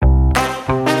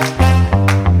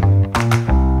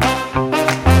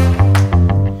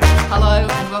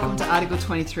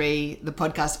2023, the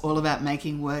podcast all about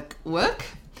making work work.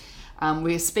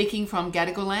 We're speaking from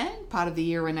Gadigal land, part of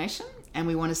the Eora Nation, and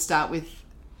we want to start with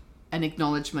an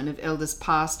acknowledgement of elders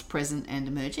past, present and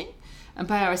emerging, and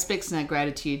pay our respects and our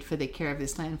gratitude for their care of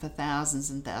this land for thousands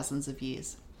and thousands of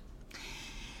years.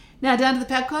 Now down to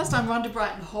the podcast, I'm Rhonda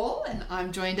Brighton Hall, and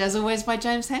I'm joined as always by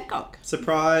James Hancock.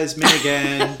 Surprise, me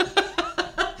again.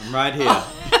 I'm right here.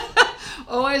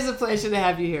 Always a pleasure to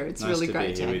have you here. It's nice really to great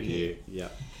be to here have with you. Yeah.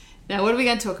 Now, what are we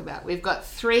going to talk about? We've got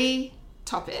 3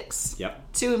 topics.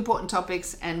 Yep. 2 important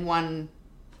topics and 1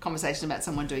 conversation about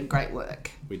someone doing great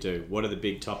work. We do. What are the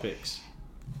big topics?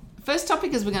 First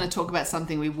topic is we're going to talk about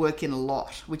something we work in a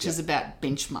lot, which is about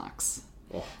benchmarks.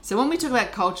 Oh. So when we talk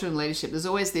about culture and leadership, there's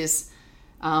always this,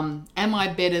 am I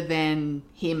better than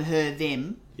him, her,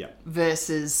 them? Yep.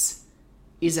 Versus,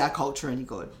 is our culture any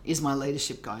good? Is my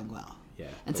leadership going well? Yeah.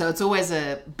 And so it's always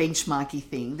a benchmarky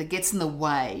thing that gets in the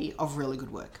way of really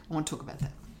good work. I want to talk about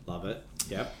that. Love it.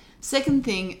 Yep. Second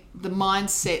thing, the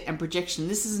mindset and projection.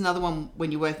 This is another one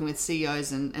when you're working with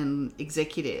CEOs and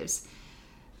executives.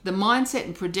 The mindset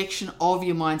and projection of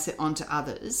your mindset onto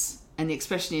others. And the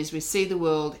expression is, we see the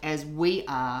world as we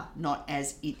are, not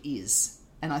as it is.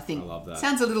 And I think I love that.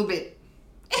 Sounds a little bit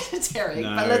esoteric,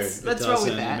 No, but let's roll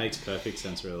with that. It makes perfect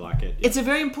sense. Really like it. Yep. It's a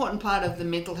very important part of the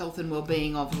mental health and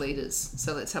well-being of leaders.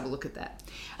 So let's have a look at that.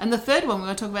 And the third one, we're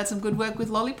going to talk about some good work with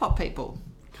lollipop people.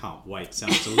 Can't wait.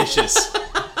 Sounds delicious.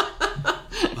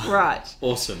 Right.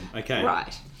 Awesome. Okay.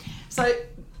 Right. So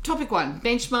topic 1,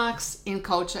 benchmarks in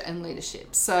culture and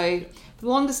leadership. So for the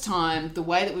longest time, the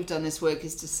way that we've done this work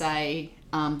is to say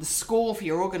the score for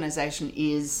your organisation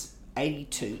is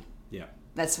 82. Yeah.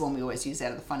 That's the one we always use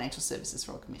out of the Financial Services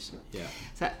Royal Commission. Yeah.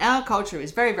 So our culture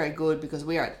is very, very good because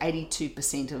we are at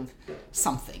 82% of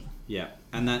something. Yeah.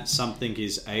 And that something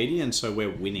is 80, and so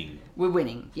we're winning. We're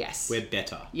winning, yes. We're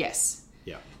better. Yes.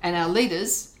 Yeah. And our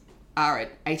leaders are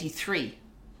at 83.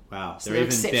 Wow. So they're even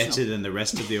exceptional. better than the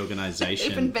rest of the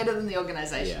organisation. Even better than the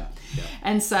organisation. Yeah.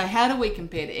 And so how do we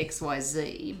compare to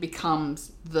XYZ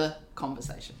becomes the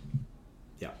conversation.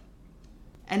 Yeah.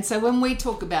 And so when we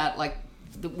talk about, like,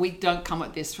 we don't come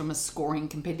at this from a scoring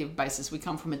competitive basis. We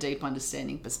come from a deep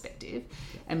understanding perspective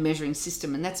and measuring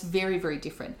system. And that's very, very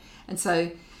different. And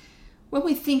so when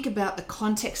we think about the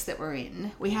context that we're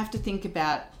in, we have to think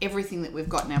about everything that we've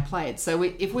got in our plate. So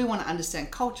if we want to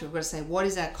understand culture, we've got to say, what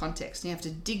is our context? And you have to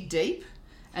dig deep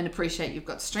and appreciate you've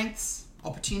got strengths,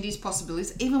 opportunities,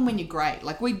 possibilities, even when you're great.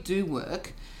 Like, we do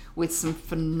work with some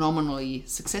phenomenally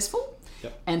successful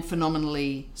and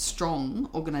phenomenally strong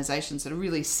organisations that are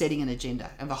really setting an agenda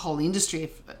of a whole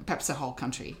industry, perhaps a whole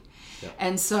country. Yep.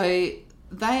 And so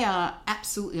they are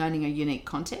absolutely owning a unique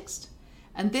context.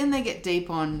 And then they get deep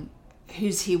on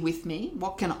who's here with me,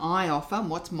 what can I offer, and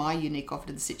what's my unique offer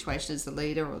to the situation as the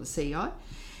leader or the CEO,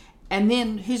 and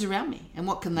then who's around me and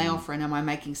what can they offer, and am I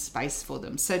making space for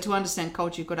them? So to understand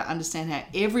culture, you've got to understand how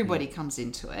everybody comes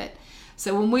into it.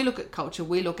 So when we look at culture,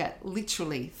 we look at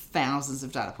literally thousands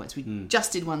of data points. We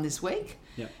just did one this week.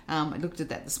 Yep. I looked at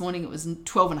that this morning. It was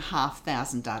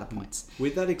 12,500 data points.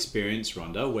 With that experience,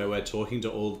 Rhonda, where we're talking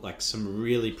to all, like, some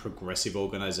really progressive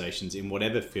organisations in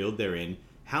whatever field they're in,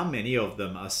 how many of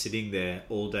them are sitting there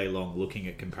all day long looking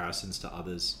at comparisons to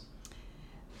others?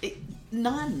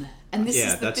 None. And this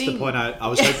is the that's thing. the point. I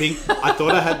was hoping, I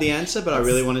thought I had the answer, but I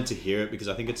really wanted to hear it because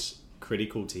I think it's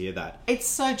critical to hear that. It's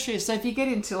so true. So if you get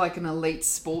into like an elite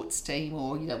sports team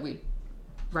or,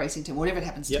 racing team, whatever it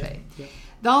happens to be,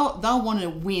 they'll want to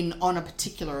win on a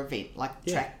particular event, like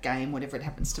track game, whatever it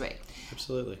happens to be.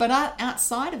 Absolutely. But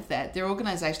outside of that, their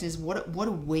organisation is what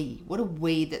are we? What are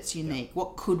we that's unique? Yeah.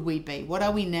 What could we be? What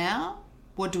are we now?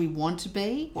 What do we want to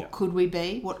be? What could we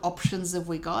be? What options have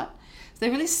we got? So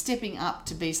they're really stepping up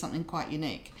to be something quite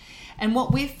unique. And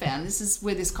what we've found, this is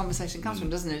where this conversation comes from,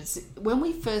 doesn't it? It's when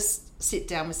we first sit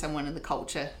down with someone in the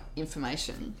culture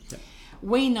information,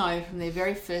 we know from their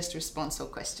very first response or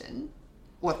question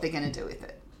what they're going to do with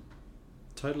it.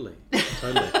 Totally.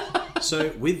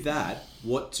 So with that,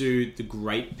 what do the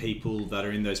great people that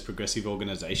are in those progressive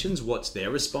organisations, what's their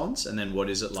response? And then what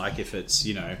is it like if it's,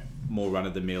 more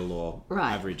run-of-the-mill or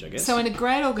average, I guess? So in a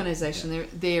great organisation,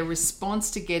 their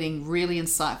response to getting really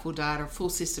insightful data, a full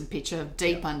system picture,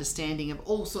 deep understanding of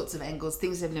all sorts of angles,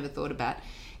 things they've never thought about,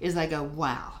 is they go,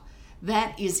 wow,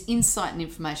 that is insight and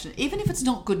information, even if it's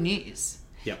not good news.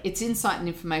 Yep. It's insight and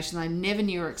information I never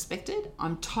knew or expected.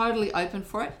 I'm totally open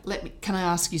for it. Can I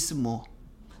ask you some more?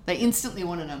 They instantly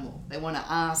want to know more. They want to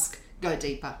ask, go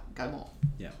deeper, go more.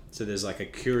 Yeah. So there's like a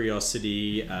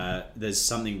curiosity. There's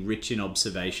something rich in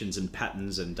observations and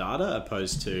patterns and data,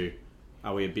 opposed to,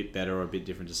 are we a bit better or a bit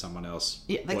different to someone else?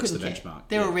 Yeah, they What's couldn't the care. benchmark?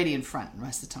 They're already in front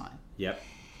most of the time. Yep.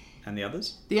 And the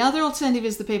others? The other alternative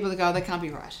is the people that go, they can't be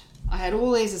right. I had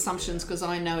all these assumptions because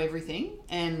I know everything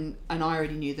and I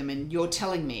already knew them, and you're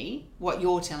telling me, what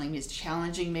you're telling me is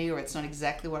challenging me, or it's not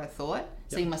exactly what I thought,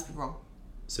 so you must be wrong.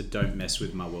 So don't mess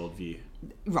with my worldview.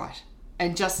 Right.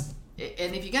 And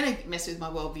if you're going to mess with my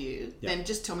worldview, then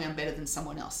just tell me I'm better than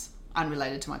someone else,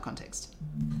 unrelated to my context.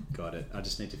 Got it. I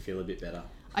just need to feel a bit better.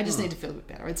 I just need to feel a bit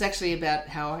better. It's actually about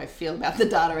how I feel about the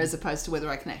data as opposed to whether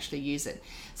I can actually use it.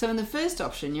 So in the first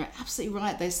option, you're absolutely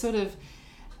right. They sort of,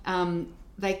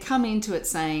 they come into it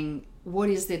saying, what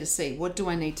is there to see? What do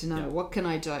I need to know? What can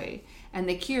I do? And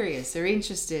they're curious, they're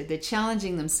interested, they're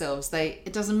challenging themselves.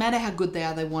 It doesn't matter how good they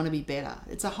are, they want to be better.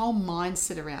 It's a whole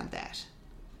mindset around that.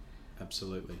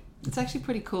 Absolutely. It's actually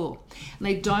pretty cool. And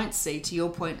they don't see, to your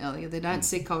point earlier, they don't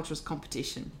see culture as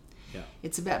competition. Yeah.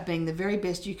 It's about being the very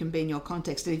best you can be in your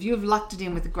context. And if you have lucked it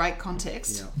in with a great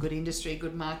context, good industry,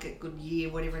 good market, good year,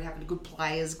 whatever it happened, good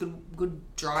players, good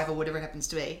driver, whatever it happens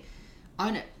to be,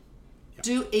 own it. Yeah.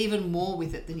 Do even more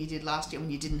with it than you did last year when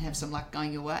you didn't have some luck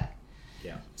going your way.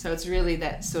 Yeah. So it's really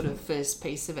that sort of first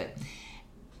piece of it.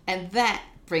 And that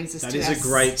brings us to... That is a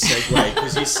great segue,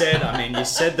 because you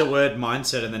said the word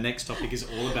mindset, and the next topic is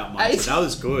all about mindset. That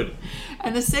was good.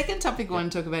 And the second topic I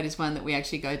want to talk about is one that we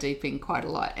actually go deep in quite a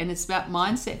lot, and it's about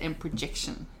mindset and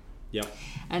projection. Yep.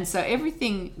 And so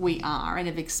everything we are and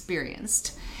have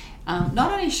experienced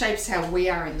not only shapes how we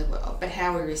are in the world, but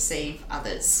how we receive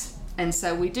others. And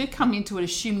so we do come into it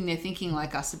assuming they're thinking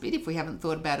like us a bit if we haven't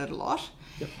thought about it a lot.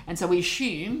 Yep. And so we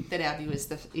assume that our view is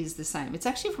the same. It's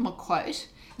actually from a quote.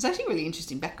 It's actually a really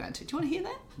interesting background too. Do you want to hear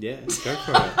that? Yeah, go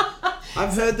for it.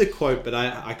 I've heard the quote, but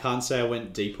I can't say I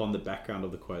went deep on the background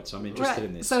of the quote, so I'm interested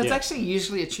in this. So it's actually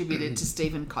usually attributed to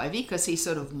Stephen Covey because he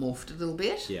sort of morphed a little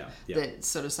bit. Yeah. The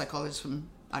sort of psychologist from,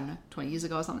 I don't know, 20 years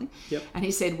ago or something. Yep. And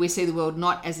he said, we see the world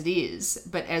not as it is,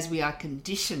 but as we are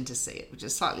conditioned to see it, which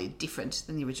is slightly different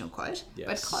than the original quote,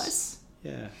 but close.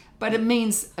 Yeah. But it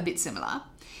means a bit similar.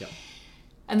 Yep.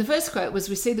 And the first quote was,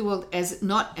 we see the world as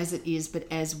not as it is, but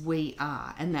as we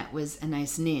are. And that was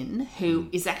Anais Nin, who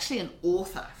is actually an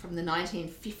author from the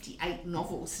 1958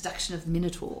 novel Seduction of the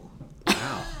Minotaur.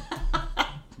 Wow.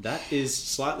 That is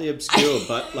slightly obscure,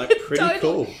 but like pretty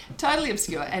cool. Totally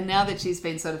obscure. And now that she's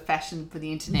been sort of fashioned for the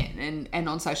internet and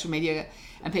on social media,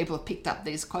 and people have picked up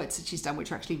these quotes that she's done,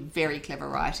 which are actually very clever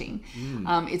writing.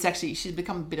 It's actually, she's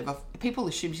become a bit of people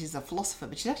assume she's a philosopher,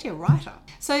 but she's actually a writer.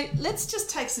 So let's just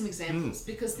take some examples,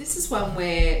 because this is one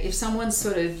where if someone's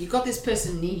sort of, you've got this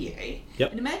person near you,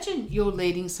 and imagine you're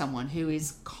leading someone who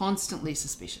is constantly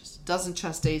suspicious, doesn't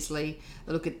trust easily,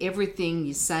 they look at everything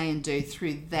you say and do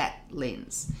through that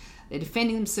lens. They're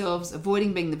defending themselves,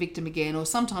 avoiding being the victim again, or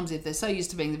sometimes if they're so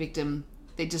used to being the victim,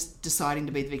 they're just deciding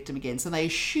to be the victim again. So they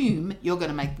assume you're going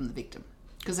to make them the victim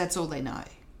because that's all they know.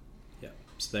 Yeah.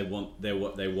 So they want their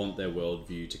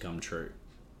worldview to come true,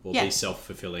 or be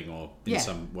self-fulfilling, or in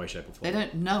some way, shape, or form. They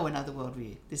don't know another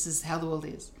worldview. This is how the world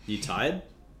is. You tired?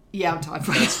 Yeah, I'm tired.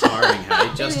 That's tiring,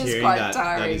 hey? Just hearing that.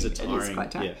 Tiring. That is a tiring. It is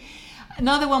quite tiring. Yeah.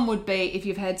 Another one would be if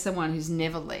you've had someone who's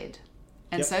never led.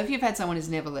 And so if you've had someone who's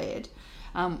never led,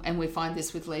 and we find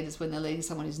this with leaders when they're leading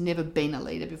someone who's never been a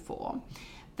leader before,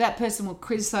 that person will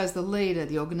criticise the leader,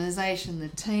 the organisation, the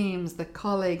teams, the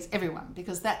colleagues, everyone,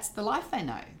 because that's the life they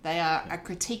know. They are a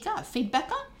critiquer, a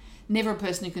feedbacker, never a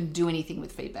person who can do anything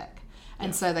with feedback.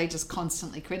 And so they just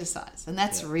constantly criticise. And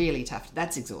that's really tough.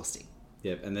 That's exhausting.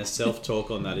 Yeah, and their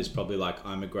self-talk on that is probably like,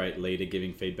 I'm a great leader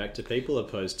giving feedback to people,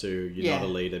 opposed to you're not a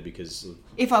leader because...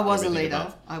 If I was a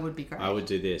leader, I would be great. I would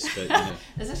do this, but...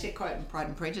 There's actually a quote in Pride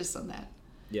and Prejudice on that.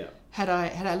 Yeah. Had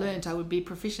I learnt, I would be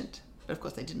proficient. But of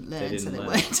course they didn't learn, so they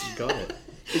weren't. Got it.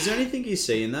 Is there anything you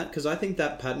see in that? Because I think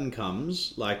that pattern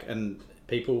comes, like, and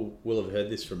people will have heard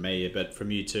this from me, but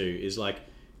from you too, is like,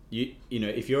 you know,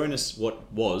 if you're in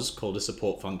what was called a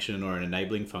support function or an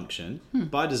enabling function,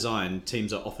 by design,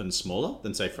 teams are often smaller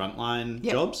than, say, frontline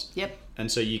jobs. Yep.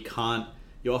 And so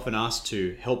you're often asked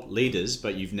to help leaders,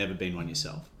 but you've never been one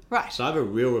yourself. Right. So I have a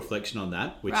real reflection on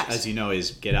that, which, as you know,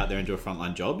 is get out there and do a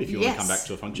frontline job if you want to come back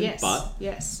to a function. Yes. But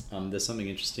yes. There's something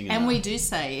interesting in and that. we do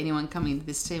say, anyone coming into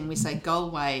this team, we say go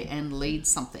away and lead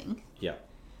something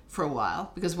for a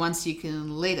while, because once you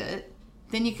can lead it,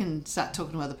 then you can start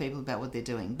talking to other people about what they're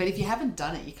doing. But if you haven't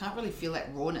done it, you can't really feel that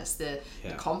rawness, the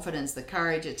confidence, the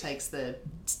courage it takes, the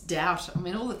doubt. I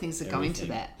mean, all the things that go into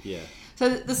that. Yeah. So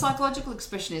the psychological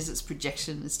expression is it's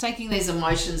projection. It's taking these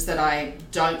emotions that I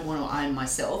don't want to own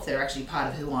myself. They're actually part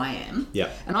of who I am.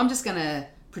 Yeah. And I'm just going to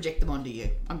project them onto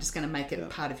you. I'm just going to make it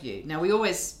part of you. Now, we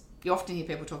always you often hear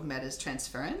people talking about it as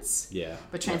transference. Yeah.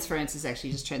 But transference is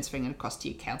actually just transferring it across to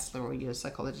your counsellor or your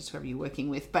psychologist, whoever you're working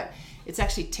with. But it's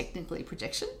actually technically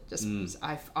projection. Just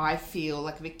I feel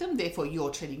like a victim, therefore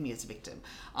you're treating me as a victim.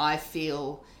 I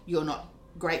feel you're not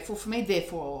grateful for me,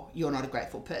 therefore you're not a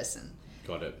grateful person.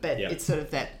 Got it. But it's sort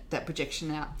of that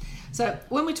projection out. So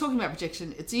when we're talking about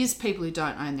projection, it is people who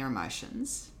don't own their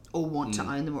emotions or want to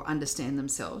own them or understand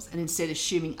themselves, and instead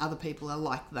assuming other people are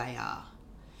like they are.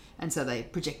 And so they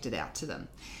project it out to them.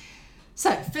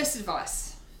 So first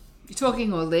advice, you're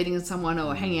talking or leading with someone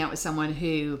or hanging out with someone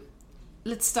who,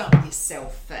 let's start with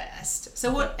yourself first.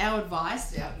 So what our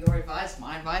advice, your advice,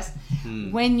 my advice,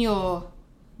 when you're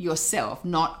yourself,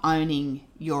 not owning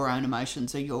your own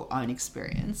emotions or your own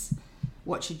experience,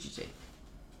 what should you do?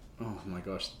 Oh my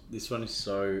gosh, this one is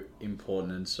so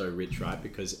important and so rich, right?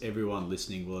 Because everyone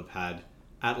listening will have had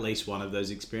at least one of those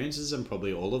experiences, and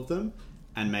probably all of them,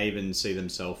 and may even see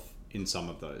themselves in some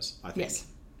of those, I think. Yes.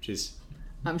 Which is,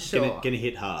 I'm sure, going to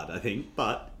hit hard, I think,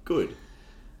 but good.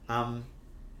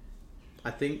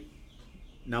 I think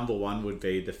number one would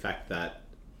be the fact that,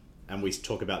 and we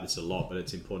talk about this a lot, but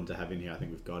it's important to have in here, I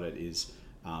think we've got it, is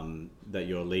that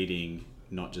you're leading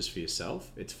not just for yourself,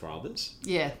 it's for others.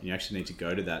 Yeah. You actually need to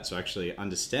go to that. So actually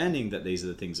understanding that these are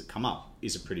the things that come up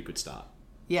is a pretty good start.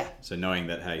 Yeah. So knowing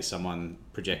that, hey, someone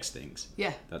projects things.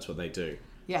 Yeah. That's what they do.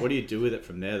 Yeah. What do you do with it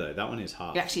from there, though? That one is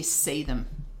hard. You actually see them.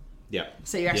 Yeah.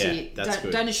 So you actually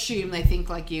don't assume they think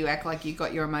like you, act like you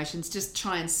got your emotions. Just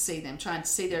try and see them. Try and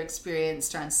see their experience.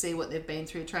 Try and see what they've been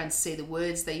through. Try and see the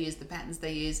words they use, the patterns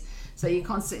they use. So you're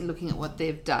constantly looking at what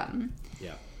they've done.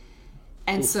 Yeah.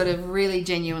 And sort of really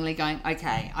genuinely going,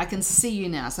 okay, I can see you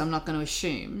now, so I'm not going to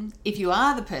assume. If you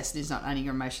are the person who's not owning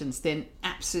your emotions, then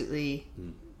absolutely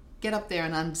get up there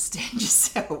and understand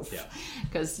yourself. Yeah.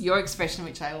 Because your expression,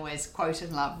 which I always quote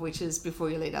and love, which is before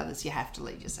you lead others, you have to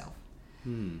lead yourself.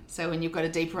 So when you've got a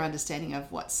deeper understanding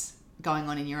of what's going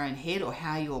on in your own head or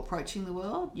how you're approaching the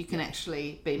world, you can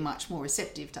actually be much more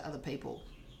receptive to other people.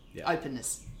 Yeah.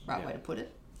 Openness, right way to put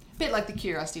it. A bit like the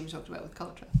curiosity we talked about with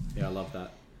culture. Yeah, I love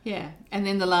that. Yeah. And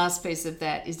then the last piece of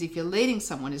that is if you're leading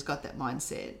someone who's got that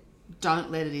mindset,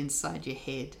 don't let it inside your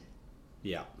head.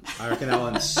 Yeah. I reckon that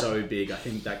one's so big. I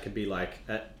think that could be like,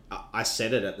 I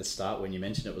said it at the start when you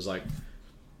mentioned it, was like,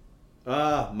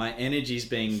 my energy's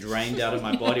being drained out of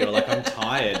my body, or like I'm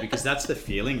tired, because that's the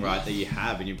feeling, right, that you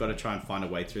have, and you've got to try and find a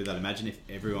way through that. Imagine if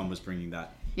everyone was bringing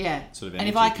that sort of energy. And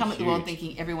if I come at the world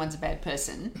thinking everyone's a bad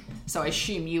person, so I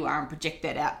assume you are and project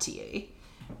that out to you,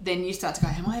 then you start to go,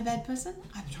 am I a bad person?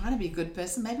 I'm trying to be a good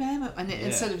person. Maybe I am. And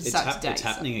it sort of starts to It's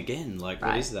happening again. Like,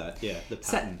 what is that? Yeah, the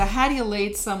pattern. So how do you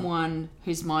lead someone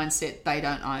whose mindset they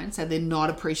don't own? So they're not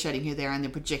appreciating who they are and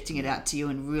they're projecting it out to you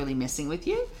and really messing with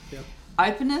you. Yep.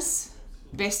 Openness,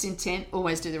 best intent,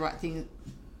 always do the right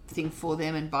thing for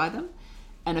them and by them.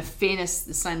 And a fairness,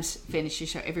 the same fairness you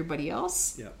show everybody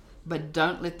else. Yep. But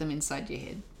don't let them inside your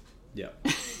head. Yep.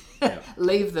 Yep.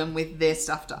 Leave them with their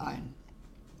stuff to own.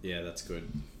 Yeah, that's good.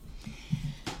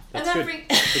 That's good.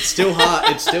 It's still hard.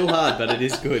 It's still hard, but it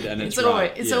is good, and it's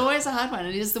right. It's always a hard one.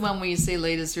 It is the one where you see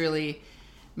leaders really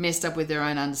messed up with their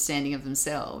own understanding of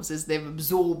themselves, as they've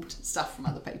absorbed stuff from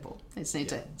other people. They just need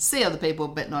to see other people,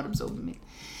 but not absorb them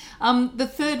in. The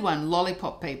third one,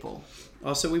 lollipop people.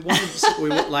 Oh, so we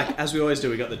like, as we always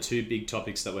do, we got the two big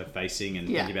topics that we're facing and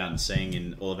thinking about and seeing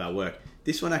in all of our work.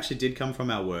 This one actually did come from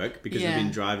our work because we've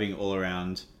been driving all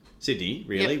around Sydney,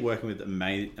 really, working with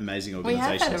amazing organisations. We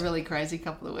have had a really crazy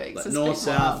couple of weeks. Like north,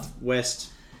 south,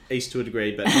 west, east to a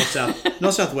degree, but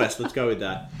north, south, west. Let's go with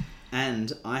that.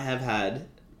 And I have had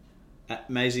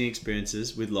amazing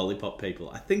experiences with lollipop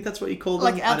people. I think that's what you call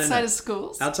them. Like outside of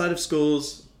schools? Outside of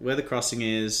schools, where the crossing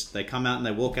is. They come out and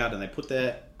they walk out and they put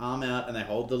their arm out and they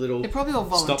hold the little They're probably all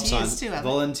volunteers stop sign. too, aren't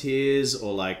Volunteers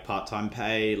or like part-time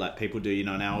pay, like people do,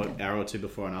 an hour or two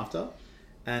before and after.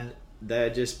 And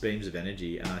they're just beams of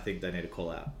energy, and I think they need to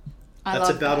call out. That's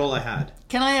about all I had.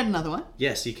 Can I add another one?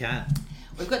 Yes, you can.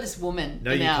 We've got this woman.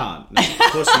 No, you can't. No,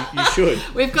 of course, you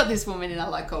should. We've got this woman in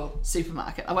our local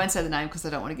supermarket. I won't say the name because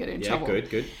I don't want to get her in trouble. Yeah,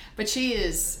 good. But she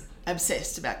is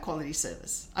obsessed about quality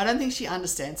service. I don't think she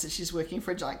understands that she's working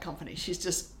for a giant company. She's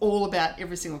just all about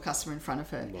every single customer in front of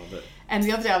her. Love it. And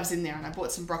the other day I was in there and I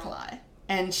bought some broccoli.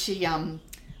 And she,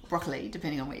 broccoli,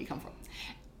 depending on where you come from.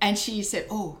 And she said,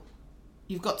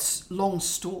 you've got long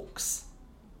stalks.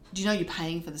 Do you know you're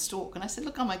paying for the stalk? And I said,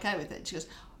 look, I'm okay with it. She goes,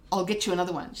 I'll get you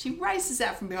another one. She races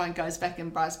out from behind, goes back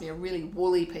and buys me a really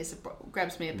woolly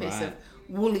grabs me a piece of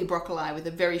woolly broccoli with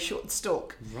a very short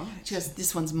stalk. Right. She goes,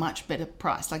 this one's much better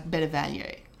price, like better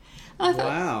value. I thought,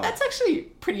 Wow. that's actually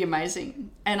pretty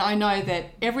amazing. And I know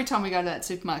that every time we go to that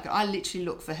supermarket, I literally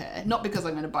look for her. Not because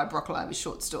I'm going to buy broccoli with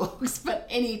short stalks, but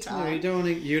any time. No, you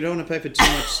don't want to pay for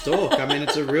too much stalk. I mean,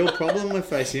 it's a real problem we're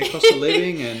facing. Cost of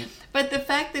living and... But the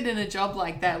fact that in a job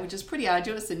like that, which is pretty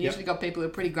arduous, and usually Yep. got people who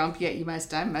are pretty grumpy at you, most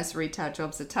don't. Most retail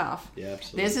jobs are tough. Yeah,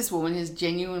 absolutely. There's this woman who's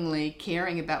genuinely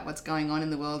caring about what's going on in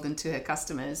the world and to her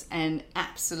customers and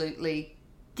absolutely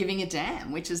giving a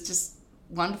damn, which is just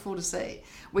wonderful to see.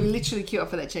 We literally queue up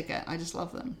for that checkout. I just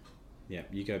love them. Yeah,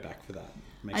 you go back for that.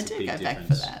 I do go back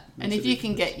for that. And if you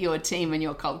can get your team and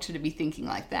your culture to be thinking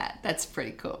like that, that's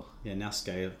pretty cool. Yeah, now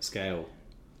scale.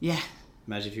 Yeah.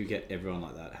 Imagine if you get everyone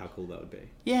like that, how cool that would be.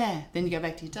 Yeah. Then you go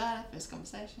back to your data, first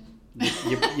conversation.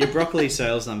 Your broccoli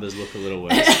sales numbers look a little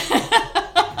worse.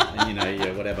 And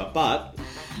yeah, whatever. But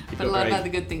you've But a got lot of very other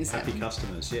good things happy happen.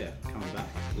 customers, yeah, coming back.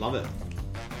 Love it.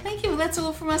 Thank you. Well, that's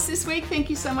all from us this week. Thank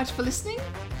you so much for listening,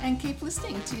 and keep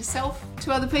listening to yourself,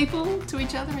 to other people, to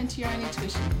each other, and to your own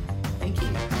intuition. Thank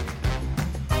you.